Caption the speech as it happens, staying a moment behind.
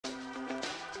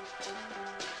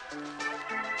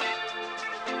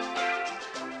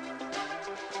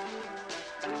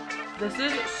This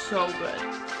is so good.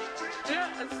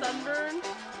 Yeah, a sunburn.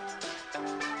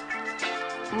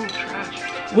 Ooh,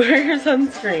 trash. Wear your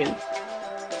sunscreen.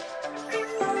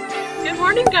 Good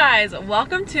morning, guys.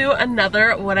 Welcome to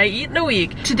another What I Eat in a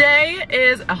Week. Today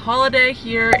is a holiday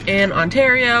here in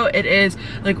Ontario. It is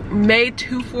like May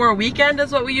 2-4 weekend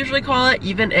is what we usually call it,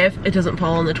 even if it doesn't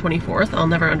fall on the 24th. I'll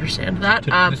never understand that.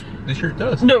 This year it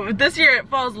does. No, this year it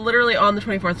falls literally on the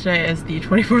 24th. Today is the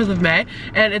 24th of May,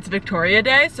 and it's Victoria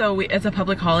Day, so it's a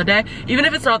public holiday. Even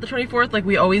if it's not the 24th, like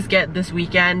we always get this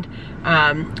weekend,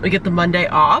 we get the Monday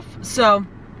off. So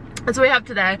that's what we have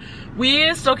today.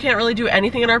 We still can't really do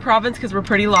anything in our province because we're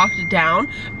pretty locked down,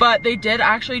 but they did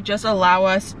actually just allow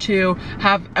us to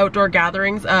have outdoor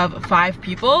gatherings of 5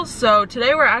 people. So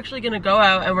today we're actually gonna go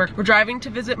out and we're driving to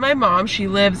visit my mom. She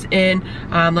lives in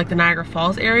like the Niagara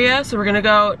Falls area. So we're gonna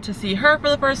go to see her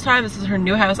for the first time. This is her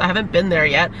new house. I haven't been there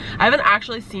yet. I haven't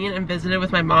actually seen and visited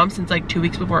with my mom since like 2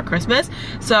 weeks before Christmas.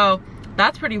 So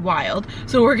that's pretty wild.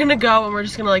 So we're gonna go and we're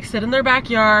just gonna like sit in their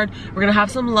backyard. We're gonna have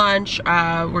some lunch.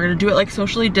 We're gonna do it like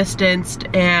socially distanced,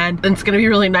 and it's gonna be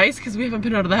really nice because we haven't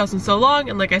been out of the house in so long.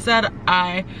 And like I said,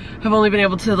 I have only been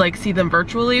able to like see them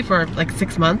virtually for like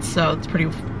 6 months, so it's pretty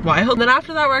wild. And then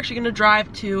after that, we're actually gonna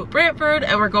drive to Brantford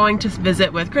and we're going to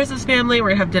visit with Chris's family.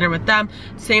 We're gonna have dinner with them.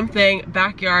 Same thing,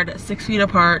 backyard, 6 feet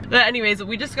apart. But anyways,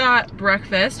 we just got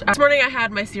breakfast. This morning I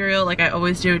had my cereal like I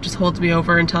always do. It just holds me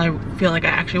over until I feel like I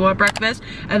actually want breakfast.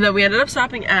 And then we ended up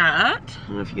stopping at, I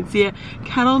don't know if you can see it,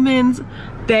 Kettleman's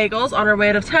Bagels on our way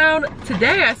out of town.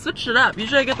 Today I switched it up.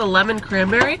 Usually I get the lemon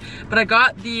cranberry, but I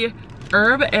got the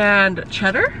herb and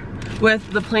cheddar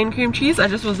with the plain cream cheese. I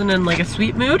just wasn't in like a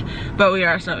sweet mood, but we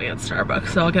are stopping at Starbucks,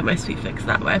 so I'll get my sweet fix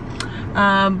that way.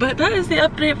 But that is the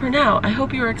update for now. I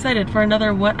hope you are excited for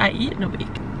another What I Eat in a Week.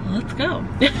 Let's go.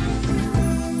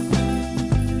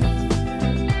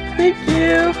 Thank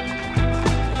you.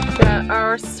 Got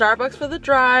our Starbucks for the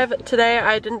drive. Today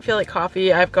I didn't feel like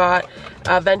coffee. I've got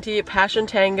Venti Passion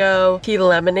Tango tea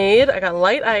lemonade. I got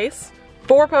light ice,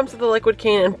 4 pumps of the liquid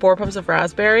cane, and 4 pumps of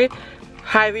raspberry.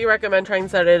 Highly recommend trying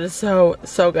this out. It is so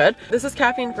good. This is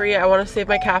caffeine free. I want to save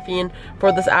my caffeine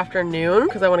for this afternoon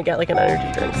because I want to get like an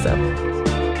energy drink. So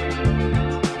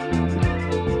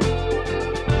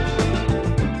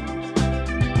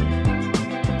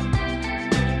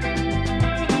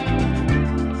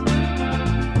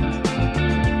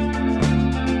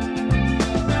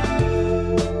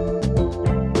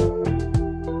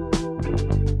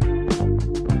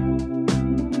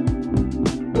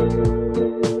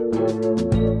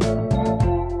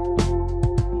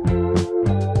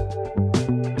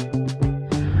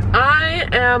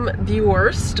the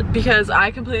worst because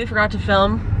I completely forgot to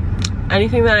film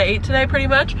anything that I ate today pretty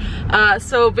much.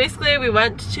 So basically we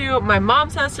went to my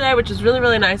mom's house today, which is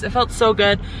really nice. It felt so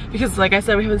good because like I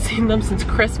said, we haven't seen them since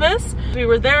Christmas. We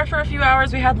were there for a few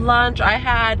hours. We had lunch. I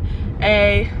had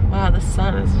a, wow, the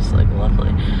sun is just like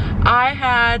lovely. I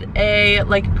had a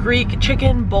like Greek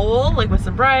chicken bowl like with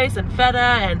some rice and feta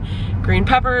and green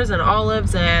peppers and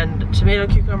olives and tomato,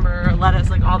 cucumber, lettuce,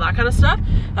 like all that kind of stuff.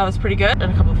 That was pretty good,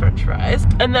 and a couple of french fries.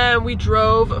 And then we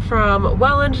drove from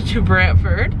Welland to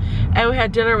Brantford and we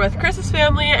had dinner with Chris's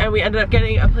family, and we ended up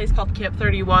getting a place called Camp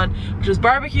 31, which was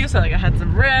barbecue. So like I had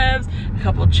some ribs, a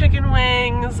couple of chicken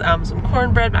wings, some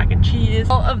cornbread, mac and cheese,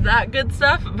 all of that good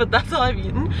stuff, but that's all I've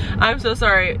eaten. I'm so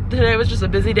sorry. Today was just a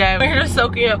busy day. We were just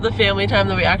soaking up the family time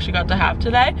that we actually got to have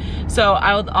today. So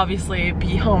I will obviously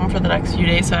be home for the next few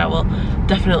days, so I will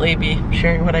definitely be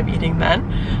sharing what I'm eating then.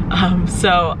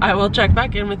 So I will check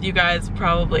back in with you guys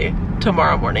probably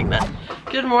tomorrow morning then.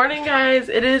 Good morning, guys.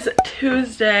 It is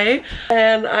Tuesday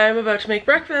and I'm about to make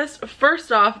breakfast.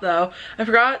 First off though, I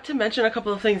forgot to mention a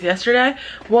couple of things yesterday.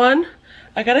 One,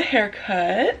 I got a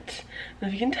haircut. And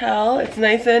if you can tell, it's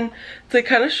nice and it's like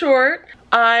kind of short.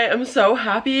 I am so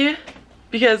happy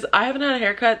because I haven't had a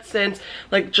haircut since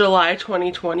like July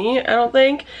 2020, I don't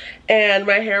think. And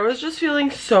my hair was just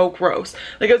feeling so gross.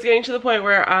 Like I was getting to the point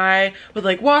where I would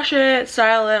like wash it,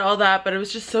 style it, all that, but it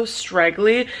was just so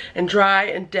straggly and dry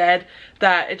and dead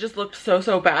that it just looked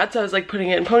so bad. So I was like putting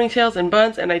it in ponytails and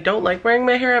buns, and I don't like wearing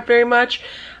my hair up very much.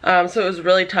 So it was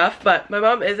really tough, but my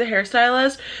mom is a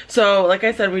hairstylist. So like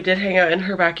I said, we did hang out in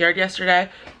her backyard yesterday.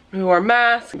 We wore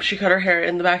masks. She cut her hair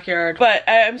in the backyard. But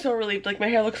I'm so relieved. Like my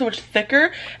hair looks so much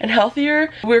thicker and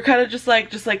healthier. We were kind of just like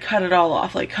cut it all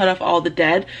off. Like cut off all the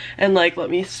dead and like let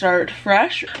me start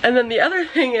fresh. And then the other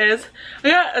thing is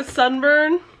I got a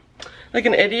sunburn like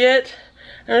an idiot.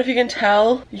 I don't know if you can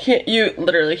tell. You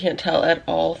literally can't tell at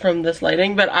all from this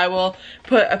lighting, but I will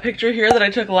put a picture here that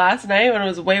I took last night when it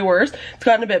was way worse. It's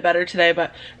gotten a bit better today,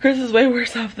 but Chris is way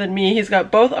worse off than me. He's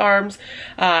got both arms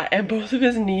and both of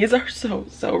his knees are so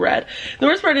red. The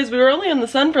worst part is we were only in the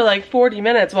sun for like 40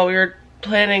 minutes while we were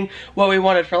planning what we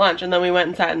wanted for lunch, and then we went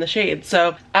and sat in the shade.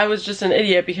 So I was just an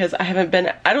idiot because I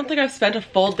don't think I've spent a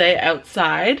full day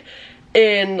outside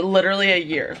in literally a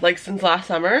year. Like since last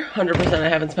summer, 100% I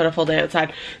haven't spent a full day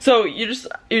outside. So you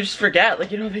just forget,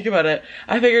 like you don't think about it.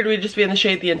 I figured we'd just be in the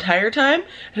shade the entire time.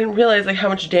 I didn't realize like how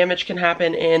much damage can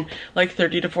happen in like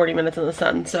 30 to 40 minutes in the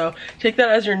sun. So take that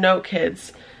as your note,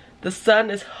 kids. The sun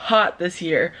is hot this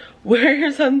year. Wear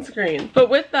your sunscreen.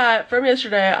 But with that, from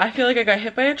yesterday, I feel like I got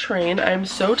hit by a train. I'm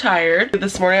so tired.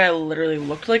 This morning, I literally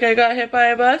looked like I got hit by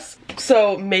a bus.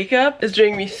 So makeup is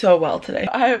doing me so well today.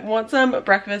 I want some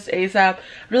breakfast ASAP. I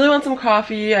really want some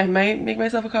coffee. I might make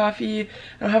myself a coffee. I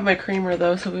don't have my creamer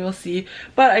though, so we will see.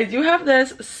 But I do have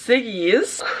this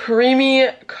Siggy's creamy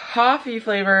coffee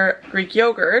flavor Greek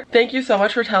yogurt. Thank you so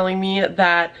much for telling me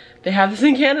that they have this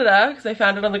in Canada, because I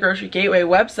found it on the Grocery Gateway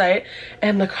website.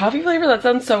 And the coffee flavor, that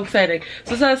sounds so exciting.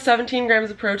 So this has 17 grams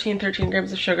of protein, 13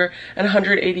 grams of sugar, and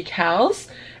 180 calories,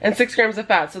 and 6 grams of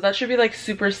fat. So that should be like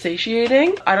super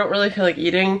satiating. I don't really feel like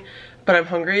eating, but I'm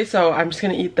hungry, so I'm just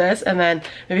gonna eat this and then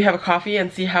maybe have a coffee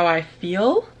and see how I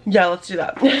feel. Yeah, let's do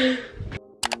that.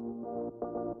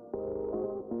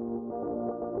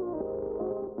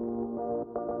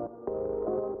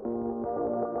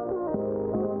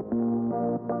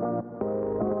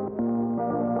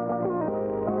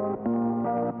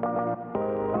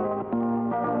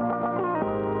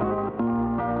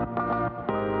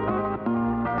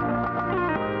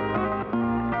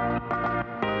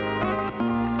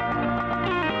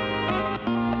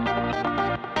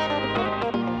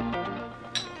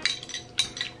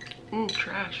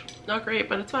 Trash. Not great,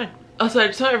 but it's fine. Also, I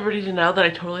just want everybody to know that I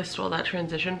totally stole that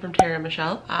transition from Tara and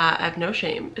Michelle. I have no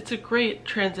shame. It's a great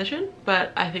transition,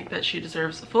 but I think that she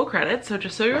deserves full credit, so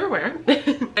just so you're aware.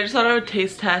 I just thought I would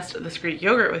taste test this Greek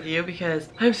yogurt with you because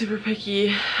I'm super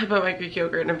picky about my Greek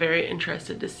yogurt and I'm very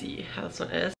interested to see how this one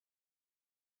is.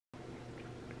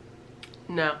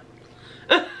 No.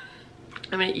 I'm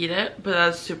gonna eat it, but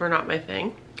that's super not my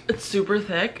thing. It's super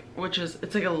thick,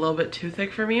 it's like a little bit too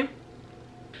thick for me.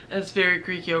 It's very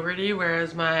Greek yogurty,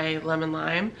 whereas my lemon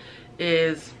lime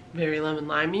is very lemon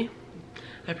limey.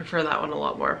 I prefer that one a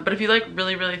lot more. But if you like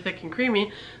really, really thick and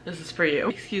creamy, this is for you.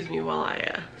 Excuse me while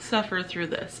I suffer through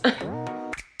this.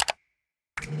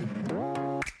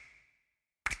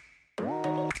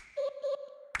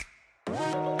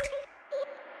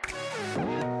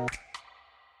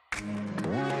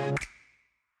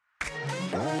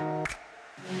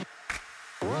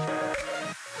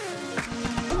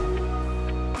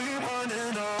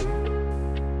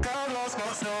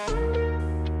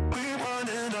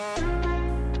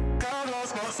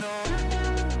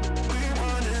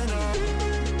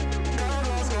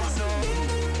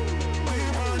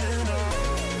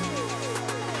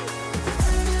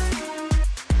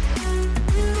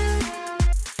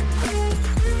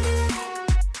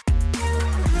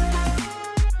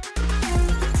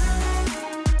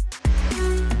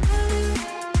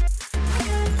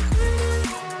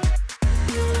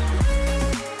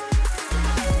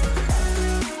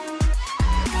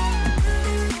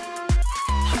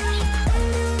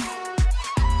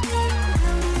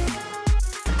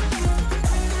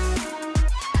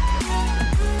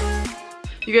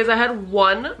 You guys, I had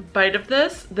one bite of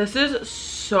this. This is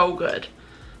so good.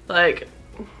 Like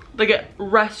a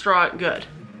restaurant good.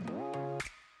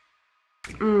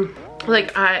 I'm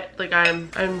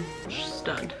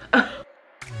stunned.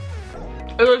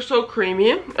 It looks so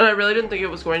creamy, and I really didn't think it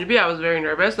was going to be. I was very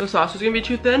nervous. The sauce was gonna be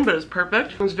too thin, but it was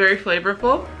perfect. It was very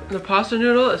flavorful. The pasta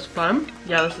noodle is fun.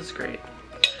 Yeah, this is great.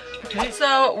 Okay,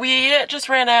 so we just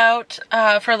ran out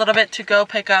for a little bit to go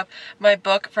pick up my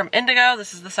book from Indigo.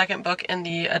 This is the second book in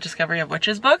the Discovery of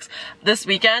Witches books. This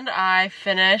weekend I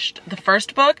finished the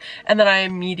first book and then I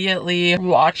immediately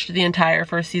watched the entire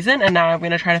first season, and now I'm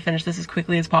going to try to finish this as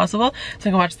quickly as possible so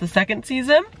I can watch the second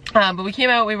season. But we came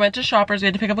out, we went to Shoppers, we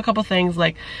had to pick up a couple things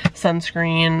like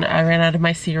sunscreen, I ran out of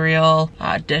my cereal,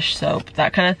 dish soap,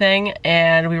 that kind of thing,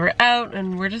 and we were out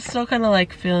and we're just still kind of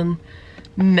like feeling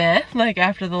meh, like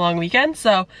after the long weekend,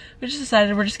 so we just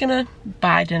decided we're just gonna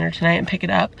buy dinner tonight and pick it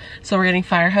up. So we're getting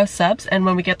Firehouse subs, and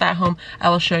when we get that home I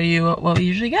will show you what we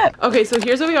usually get. Okay, so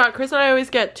here's what we got. Chris and I always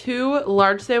get 2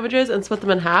 large sandwiches and split them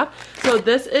in half. So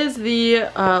this is the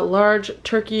large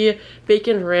turkey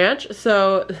bacon ranch.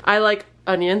 So I like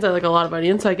onions. I like a lot of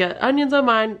onions, so I get onions on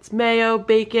mine. It's mayo,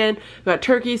 bacon, we got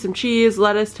turkey, some cheese,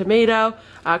 lettuce, tomato.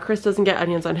 Chris doesn't get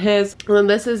onions on his. And then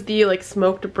this is the like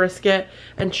smoked brisket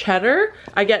and cheddar.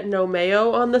 I get no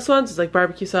mayo on this one, so it's like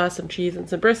barbecue sauce, some cheese, and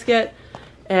some brisket.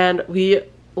 And we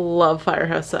love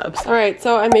Firehouse subs. All right,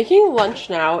 so I'm making lunch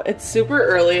now. It's super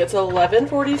early. It's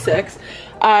 11:46.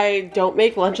 I don't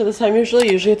make lunch at this time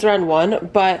usually. Usually it's around 1,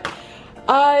 but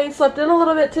I slept in a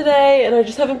little bit today and I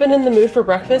just haven't been in the mood for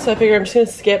breakfast, so I figure I'm just gonna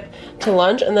skip to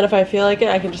lunch, and then if I feel like it,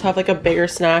 I can just have like a bigger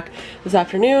snack this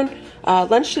afternoon.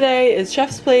 Lunch today is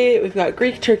chef's plate. We've got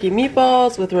Greek turkey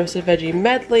meatballs with roasted veggie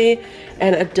medley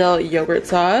and a dill yogurt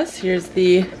sauce. Here's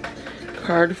the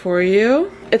card for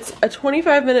you. It's a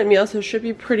 25-minute meal, so it should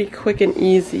be pretty quick and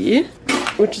easy,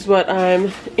 which is what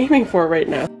I'm aiming for right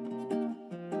now.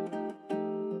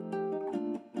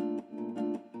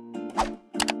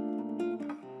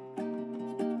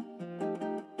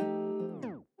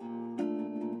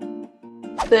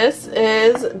 This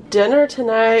is dinner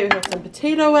tonight. We have some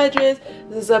potato wedges.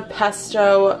 This is a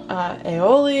pesto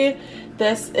aioli.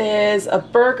 This is a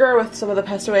burger with some of the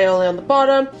pesto aioli on the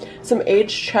bottom, some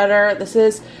aged cheddar. This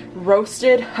is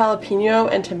roasted jalapeno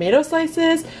and tomato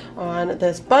slices on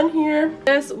this bun here.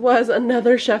 This was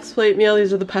another chef's plate meal.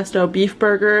 These are the pesto beef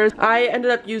burgers. I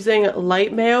ended up using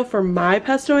light mayo for my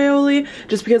pesto aioli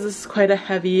just because this is quite a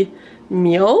heavy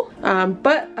meal,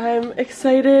 but I'm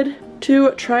excited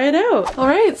to try it out. All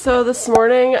right, so this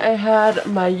morning I had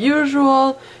my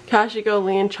usual Cashiko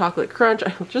Lean Chocolate Crunch.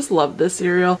 I just love this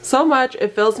cereal so much.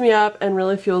 It fills me up and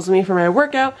really fuels me for my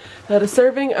workout. I had a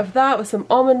serving of that with some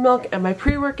almond milk and my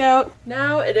pre-workout.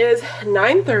 Now it is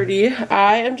 9:30.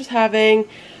 I am just having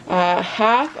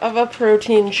half of a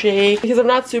protein shake because I'm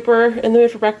not super in the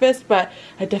mood for breakfast, but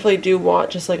I definitely do want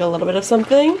just like a little bit of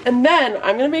something. And then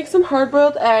I'm gonna make some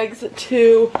hard-boiled eggs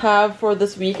to have for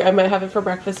this week. I might have it for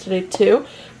breakfast today too,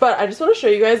 but I just want to show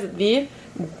you guys the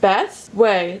best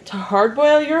way to hard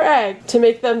boil your egg to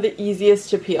make them the easiest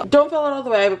to peel. Don't fill it all the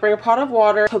way, but bring a pot of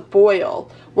water to boil.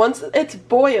 Once it's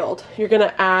boiled, you're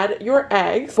gonna add your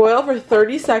eggs, boil for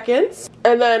 30 seconds,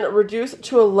 and then reduce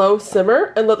to a low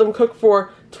simmer and let them cook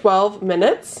for 12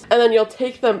 minutes. And then you'll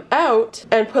take them out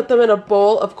and put them in a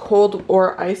bowl of cold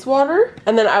or ice water,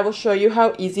 and then I will show you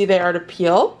how easy they are to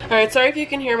peel. All right, sorry if you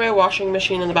can hear my washing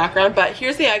machine in the background, but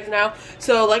here's the eggs now.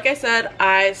 So like I said,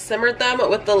 I simmered them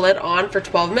with the lid on for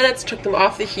 12 minutes, took them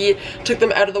off the heat, took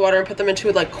them out of the water and put them into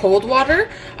like cold water.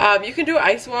 You can do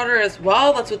ice water as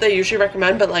well. That's what they usually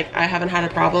recommend, but like I haven't had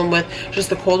a problem with just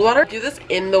the cold water. Do this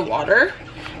in the water,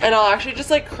 and I'll actually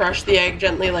just like crush the egg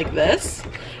gently like this.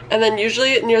 And then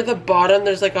usually near the bottom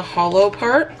there's like a hollow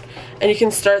part, and you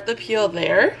can start the peel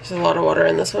there. There's a lot of water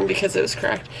in this one because it was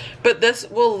cracked. But this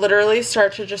will literally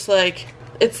start to just like,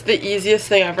 it's the easiest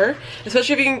thing ever.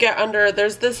 Especially if you can get under,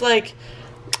 there's this like,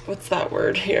 what's that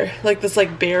word here? Like this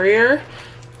like barrier.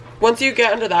 Once you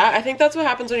get under that, I think that's what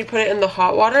happens when you put it in the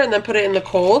hot water and then put it in the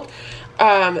cold.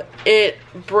 It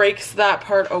breaks that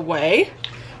part away.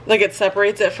 Like it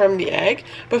separates it from the egg.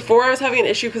 Before I was having an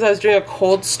issue because I was doing a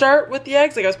cold start with the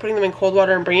eggs. Like I was putting them in cold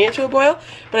water and bringing it to a boil.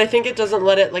 But I think it doesn't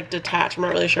let it like detach. I'm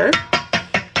not really sure.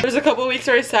 There's a couple weeks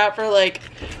where I sat for like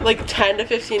 10 to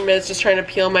 15 minutes just trying to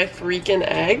peel my freaking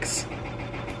eggs.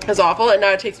 It's awful. And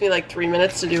now it takes me like 3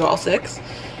 minutes to do all 6.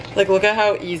 Like look at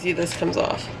how easy this comes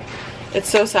off. It's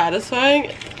so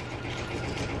satisfying.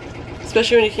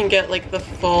 Especially when you can get like the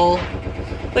full,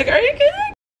 like are you kidding?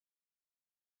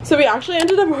 So we actually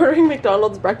ended up ordering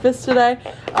McDonald's breakfast today,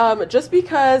 just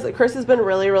because Chris has been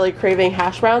really craving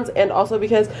hash browns, and also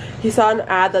because he saw an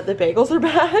ad that the bagels are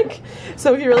back,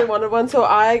 so he really wanted one. So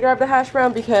I grabbed a hash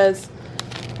brown because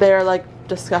they're like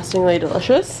disgustingly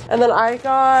delicious. And then I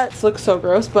got, this looks so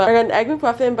gross, but I got an egg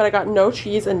McMuffin, but I got no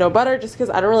cheese and no butter just because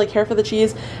I don't really care for the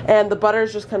cheese, and the butter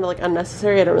is just kind of like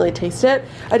unnecessary. I don't really taste it.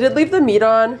 I did leave the meat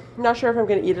on. I'm not sure if I'm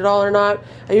gonna eat it all or not.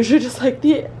 I usually just like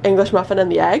the English muffin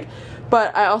and the egg.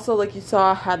 But I also, like you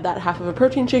saw, had that half of a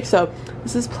protein shake, so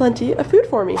this is plenty of food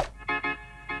for me.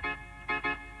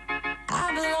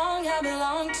 I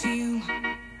belong to you.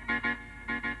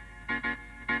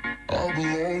 I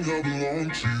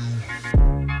belong to you.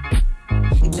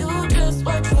 Do just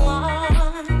what you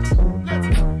want.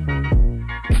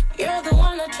 You're the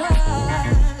one I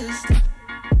trust.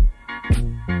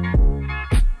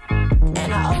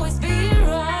 And I always be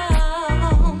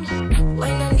around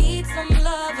when I need some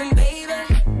loving, baby.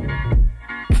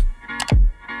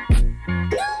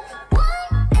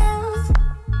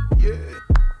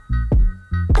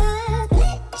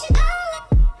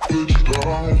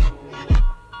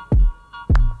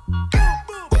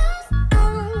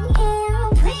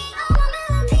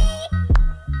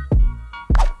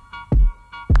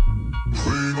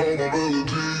 all my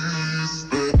melodies.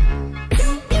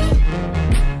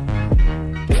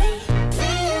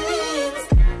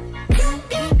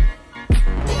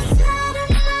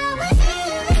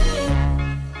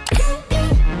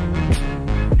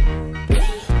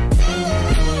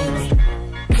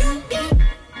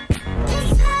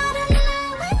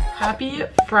 Happy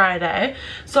Friday.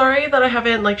 Sorry that I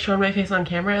haven't like shown my face on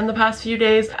camera in the past few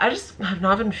days. I just have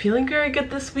not been feeling very good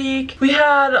this week. We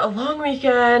had a long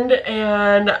weekend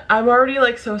and I'm already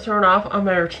like so thrown off on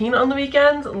my routine on the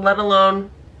weekends, let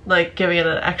alone like giving it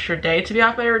an extra day to be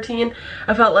off my routine.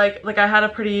 I felt like I had a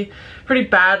pretty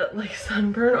bad like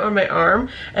sunburn on my arm,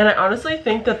 and I honestly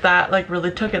think that like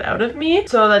really took it out of me.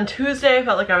 So then Tuesday I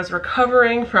felt like I was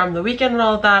recovering from the weekend and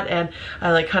all of that, and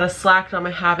I like kind of slacked on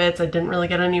my habits. I didn't really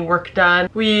get any work done.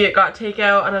 We got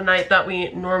takeout on a night that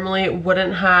we normally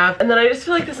wouldn't have, and then I just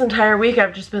feel like this entire week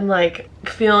I've just been like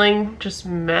feeling just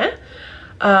meh.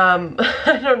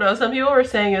 I don't know, some people were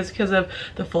saying it's because of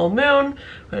the full moon,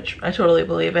 which I totally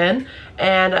believe in,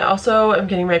 and I also am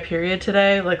getting my period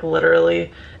today, like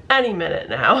literally any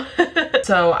minute now.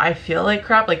 So I feel like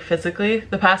crap, like physically.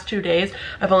 The past 2 days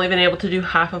I've only been able to do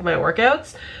half of my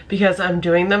workouts because I'm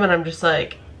doing them and I'm just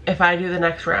like, if I do the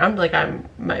next round, like I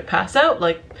might pass out.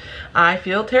 Like I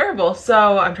feel terrible.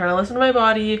 So I'm trying to listen to my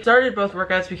body. Started both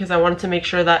workouts because I wanted to make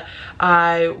sure that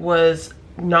I was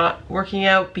not working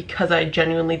out because I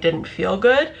genuinely didn't feel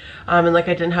good, and like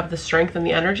I didn't have the strength and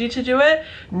the energy to do it,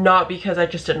 not because I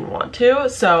just didn't want to.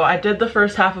 So I did the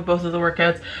first half of both of the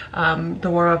workouts, the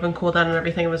warm up and cool down and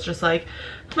everything. It was just like,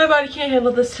 my body can't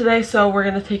handle this today, so we're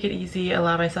gonna take it easy,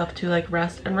 allow myself to like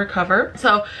rest and recover.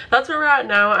 So that's where we're at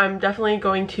now. I'm definitely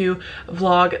going to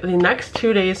vlog the next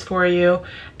 2 days for you,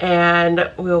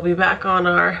 and we'll be back on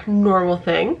our normal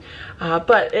thing.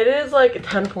 But it is like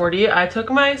 10:40. I took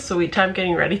my sweet time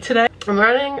getting ready today. I'm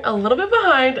running a little bit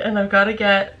behind and I've got to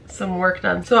get some work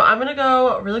done. So I'm gonna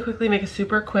go really quickly make a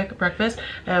super quick breakfast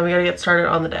and we gotta get started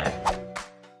on the day.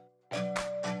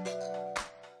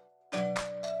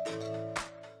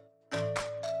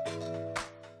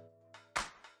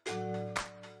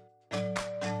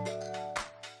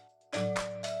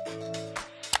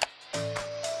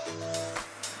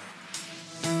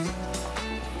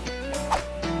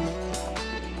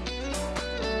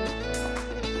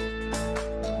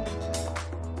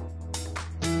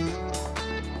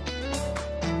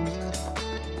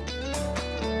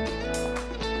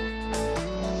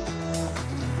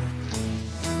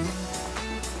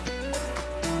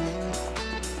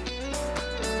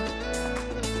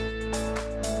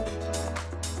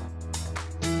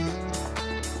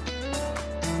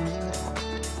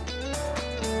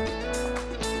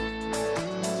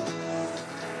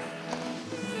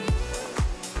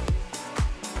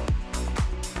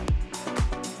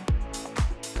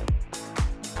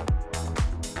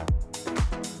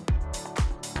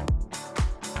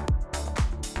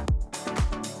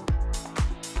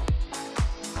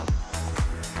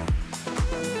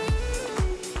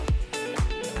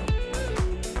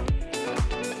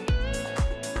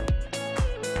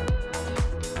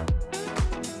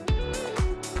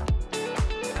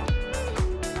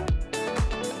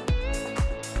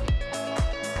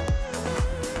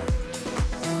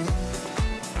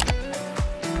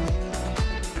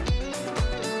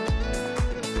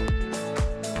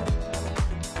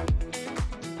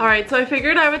 Alright, so I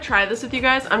figured I would try this with you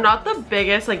guys. I'm not the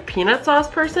biggest like peanut sauce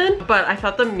person, but I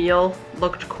thought the meal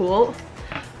looked cool,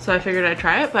 so I figured I'd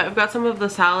try it. But I've got some of the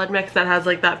salad mix that has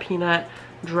like that peanut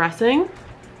dressing.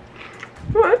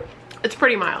 Alright, it's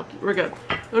pretty mild. We're good.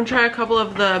 I'm gonna try a couple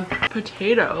of the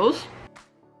potatoes.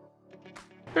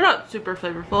 They're not super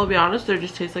flavorful, I'll be honest. They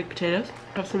just taste like potatoes.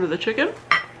 Have some of the chicken.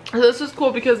 So this is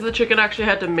cool because the chicken actually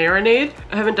had to marinate.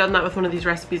 I haven't done that with one of these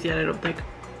recipes yet, I don't think.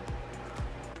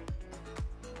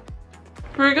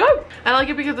 Pretty good. I like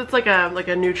it because it's like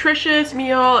a nutritious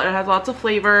meal. It has lots of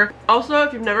flavor. Also,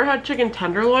 if you've never had chicken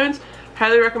tenderloins,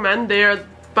 highly recommend. They are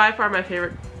by far my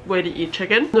favorite way to eat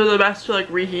chicken. They're the best to like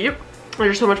reheat. They're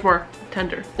just so much more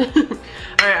tender. Alright,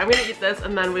 I'm gonna eat this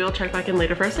and then we will check back in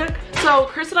later for a snack. So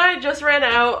Chris and I just ran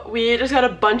out. We just got a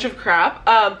bunch of crap.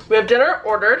 We have dinner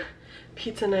ordered.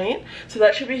 Pizza night, so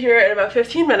that should be here in about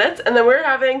 15 minutes, and then we're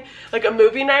having like a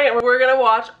movie night and we're gonna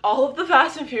watch all of the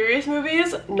Fast and Furious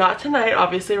movies. Not tonight,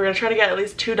 obviously. We're gonna try to get at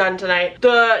least 2 done tonight.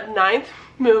 The 9th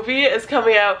movie is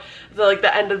coming out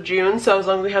the end of June, so as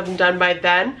long as we have them done by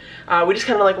then, we just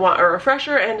kind of like want a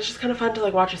refresher, and it's just kind of fun to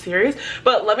like watch a series.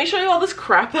 But let me show you all this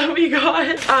crap that we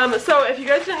got. So if you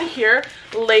guys didn't hear,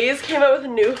 Lay's came out with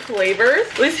new flavors,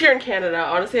 at least here in Canada.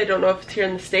 Honestly, I don't know if it's here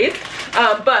in the States,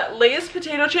 but Lay's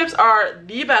potato chips are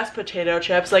the best potato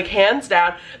chips, like hands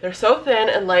down. They're so thin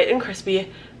and light and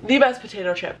crispy. the best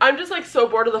potato chip. I'm just like so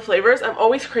bored of the flavors. I'm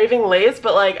always craving Lay's,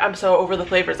 but like I'm so over the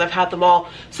flavors. I've had them all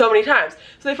so many times.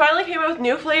 So they finally came out with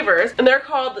new flavors, and they're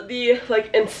called the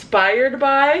like inspired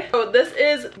by. So this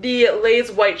is the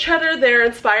Lay's white cheddar. They're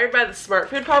inspired by the Smart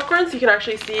Food popcorn, so you can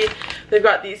actually see they've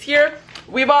got these here.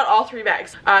 We bought all 3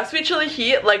 bags. Sweet chili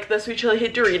heat, like the sweet chili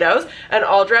heat Doritos, and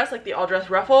all dress, like the all dress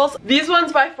Ruffles. These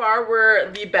ones by far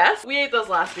were the best. We ate those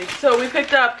last week, so we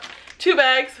picked up 2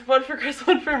 bags, one for Chris,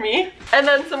 one for me. And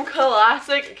then some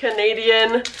classic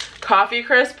Canadian coffee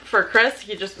crisp for Chris.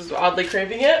 He just was oddly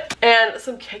craving it. And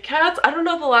some Kit Kats. I don't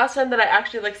know the last time that I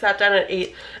actually like sat down and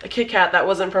ate a Kit Kat that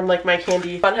wasn't from like my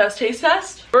Candy Funhouse Taste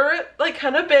Test. We're like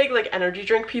kind of big like energy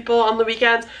drink people on the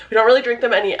weekends. We don't really drink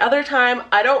them any other time.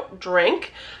 I don't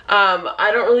drink.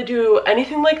 I don't really do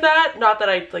anything like that. Not that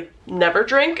I like never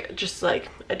drink, just like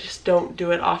I just don't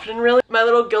do it often really. My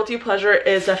little guilty pleasure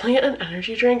is definitely an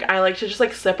energy drink. I like to just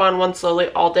like sip on one slowly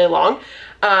all day long.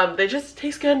 They just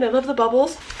taste good and I love the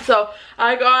bubbles. So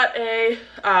I got a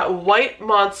white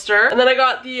Monster, and then I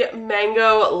got the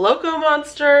Mango Loco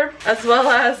Monster, as well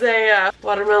as a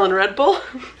watermelon Red Bull.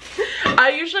 I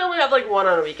usually only have like 1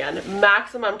 on a weekend,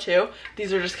 maximum 2.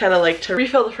 These are just kind of like to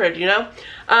refill the fridge, you know?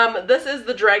 This is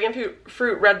the Dragon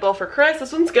Fruit Red Bull for Chris.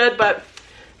 This one's good, but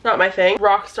not my thing.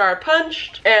 Rockstar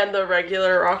Punched and the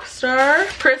regular Rockstar.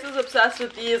 Chris is obsessed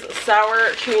with these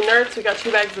sour chewy nerds. We got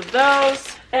 2 bags of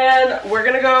those. And we're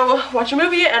gonna go watch a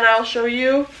movie, and I'll show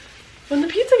you when the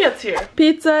pizza gets here.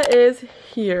 Pizza is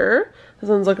here. This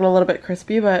one's looking a little bit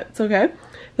crispy, but it's okay.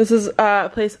 This is a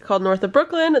place called North of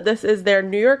Brooklyn. This is their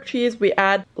New York cheese. We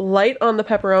add light on the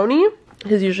pepperoni,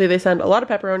 because usually they send a lot of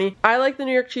pepperoni. I like the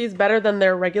New York cheese better than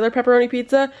their regular pepperoni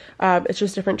pizza. It's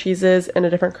just different cheeses and a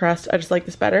different crust. I just like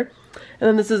this better. And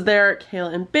then this is their kale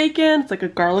and bacon. It's like a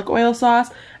garlic oil sauce.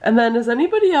 And then is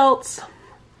anybody else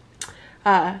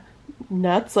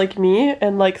nuts like me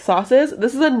and like sauces?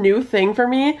 This is a new thing for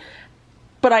me,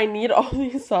 but I need all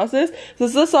these sauces. So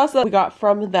this is a sauce that we got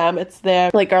from them. It's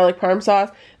their like garlic parm sauce,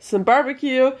 some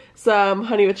barbecue, some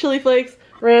honey with chili flakes,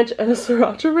 ranch, and a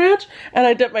sriracha ranch, and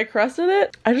I dip my crust in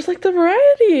it. I just like the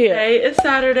variety. Today is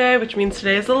Saturday, which means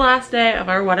today is the last day of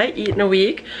our What I Eat in a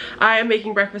Week. I am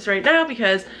making breakfast right now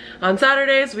because on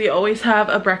Saturdays we always have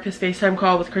a breakfast FaceTime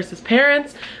call with Chris's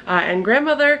parents and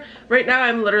grandmother. Right now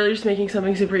I'm literally just making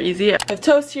something super easy. I have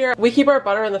toast here. We keep our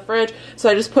butter in the fridge, so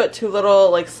I just put 2 little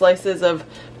like slices of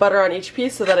butter on each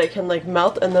piece so that it can like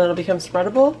melt and then it'll become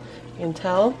spreadable. You can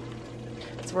tell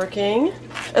it's working.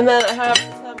 And then I have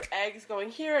some eggs going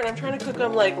here, and I'm trying to cook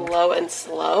them like low and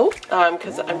slow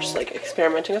because I'm just like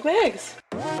experimenting with my eggs.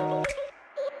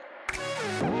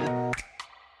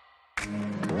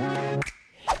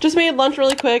 Just made lunch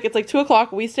really quick. It's like 2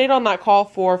 o'clock. We stayed on that call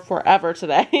for forever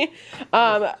today.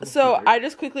 So I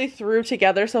just quickly threw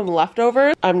together some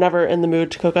leftovers. I'm never in the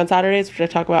mood to cook on Saturdays, which I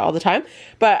talk about all the time.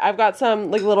 But I've got some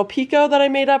like little pico that I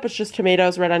made up. It's just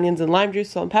tomatoes, red onions, and lime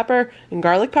juice, salt and pepper, and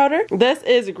garlic powder. This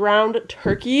is ground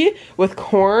turkey with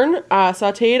corn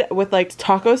sauteed with like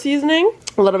taco seasoning,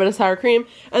 a little bit of sour cream.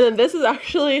 And then this is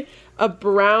actually a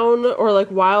brown or like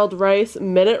wild rice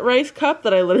minute rice cup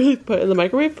that I literally put in the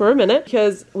microwave for a minute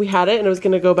because we had it and it was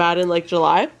gonna go bad in like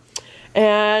July,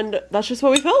 and that's just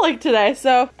what we felt like today.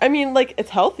 So I mean, like, it's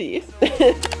healthy.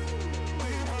 It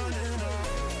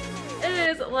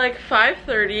is like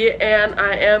 5:30 and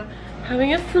I am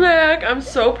having a snack. I'm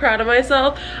so proud of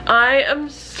myself. I am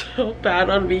so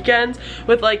bad on weekends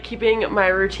with like keeping my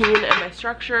routine and my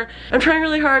structure. I'm trying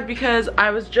really hard because I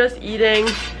was just eating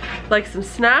like some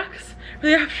snacks for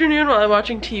the afternoon while I'm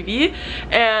watching TV,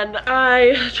 and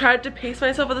I tried to pace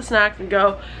myself with the snacks and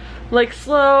go like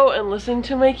slow and listen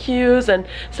to my cues and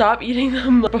stop eating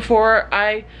them before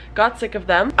I got sick of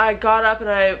them. I got up and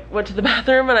I went to the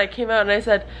bathroom and I came out and I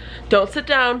said, don't sit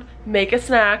down, make a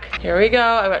snack. Here we go.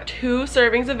 I've got 2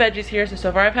 servings of veggies here,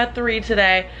 so far I've had 3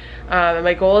 today. And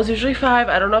my goal is usually 5.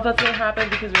 I don't know if that's gonna happen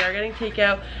because we are getting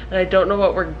takeout and I don't know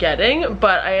what we're getting,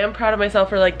 but I am proud of myself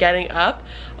for like getting up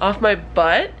off my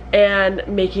butt and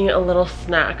making a little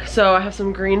snack. So I have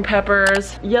some green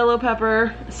peppers, yellow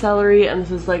pepper, celery, and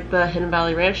this is like the Hidden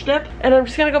Valley Ranch dip. And I'm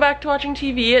just gonna go back to watching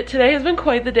TV. Today has been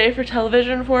quite the day for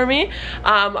television for me.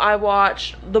 I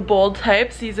watched The Bold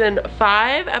Type season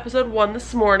 5, episode 1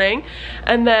 this morning,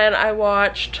 and then I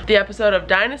watched the episode of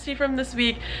Dynasty from this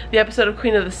week, the episode of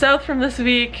Queen of the South from this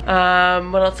week.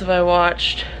 What else have I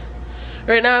watched?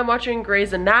 Right now I'm watching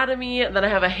Grey's Anatomy, then I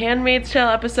have a Handmaid's Tale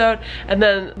episode, and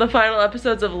then the final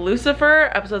episodes of Lucifer,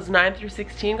 episodes 9 through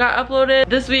 16 got uploaded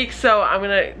this week, so I'm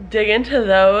gonna dig into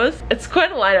those. It's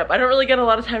quite a lineup. I don't really get a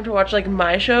lot of time to watch like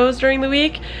my shows during the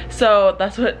week, so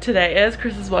that's what today is.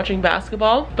 Chris is watching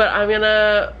basketball, but I'm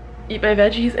gonna eat my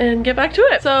veggies and get back to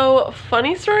it. So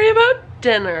funny story about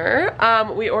dinner.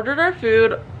 We ordered our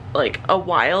food like a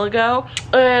while ago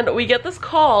and we get this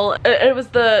call. It was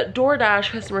the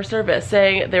DoorDash customer service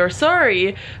saying they were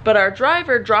sorry, but our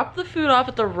driver dropped the food off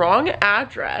at the wrong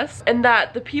address and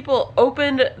that the people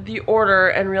opened the order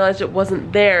and realized it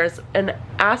wasn't theirs and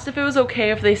asked if it was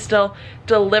okay if they still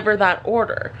deliver that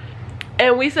order.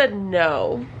 And we said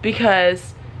no,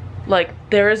 because like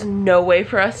there is no way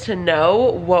for us to know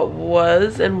what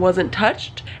was and wasn't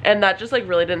touched, and that just like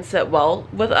really didn't sit well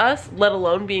with us, let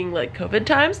alone being like COVID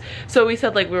times. So we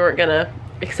said like we weren't gonna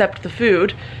accept the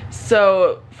food.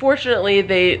 So fortunately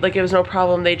they like, it was no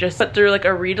problem, they just put through like a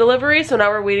redelivery. So now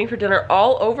we're waiting for dinner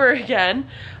all over again.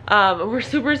 We're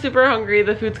super hungry.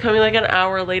 The food's coming like an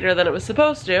hour later than it was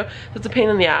supposed to, so it's a pain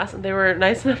in the ass, and they were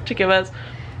nice enough to give us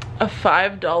a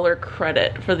 $5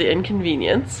 credit for the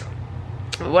inconvenience.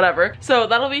 Whatever. So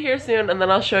that'll be here soon, and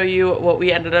then I'll show you what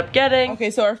we ended up getting.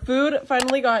 Okay, so our food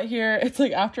finally got here. It's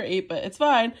like after 8, but it's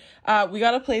fine. We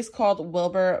got a place called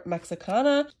Wilbur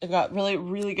Mexicana. They've got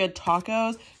really good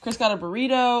tacos. Chris got a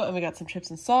burrito, and we got some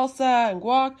chips and salsa and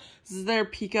guac. This is their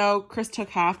pico. Chris took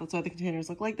half, that's why the containers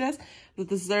look like this. But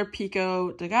this is their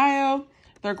pico de gallo.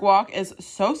 Their guac is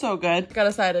so good. Got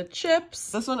a side of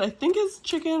chips. This one I think is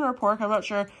chicken or pork, I'm not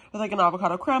sure, with like an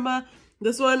avocado crema.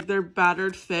 This one, their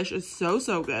battered fish is so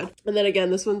good. And then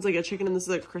again, this one's like a chicken and this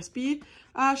is a crispy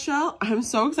shell. I'm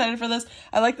so excited for this.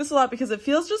 I like this a lot because it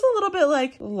feels just a little bit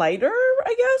like lighter,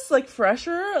 I guess, like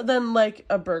fresher than like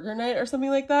a burger night or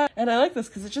something like that. And I like this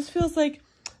because it just feels like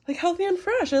healthy and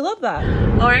fresh. I love that.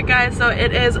 All right guys, so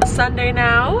it is Sunday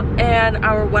now and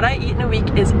our what I eat in a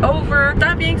week is over.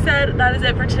 That being said, that is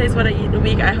it for today's what I eat in a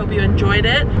week. I hope you enjoyed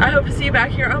it. I hope to see you back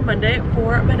here on Monday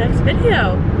for my next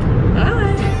video.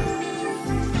 Bye.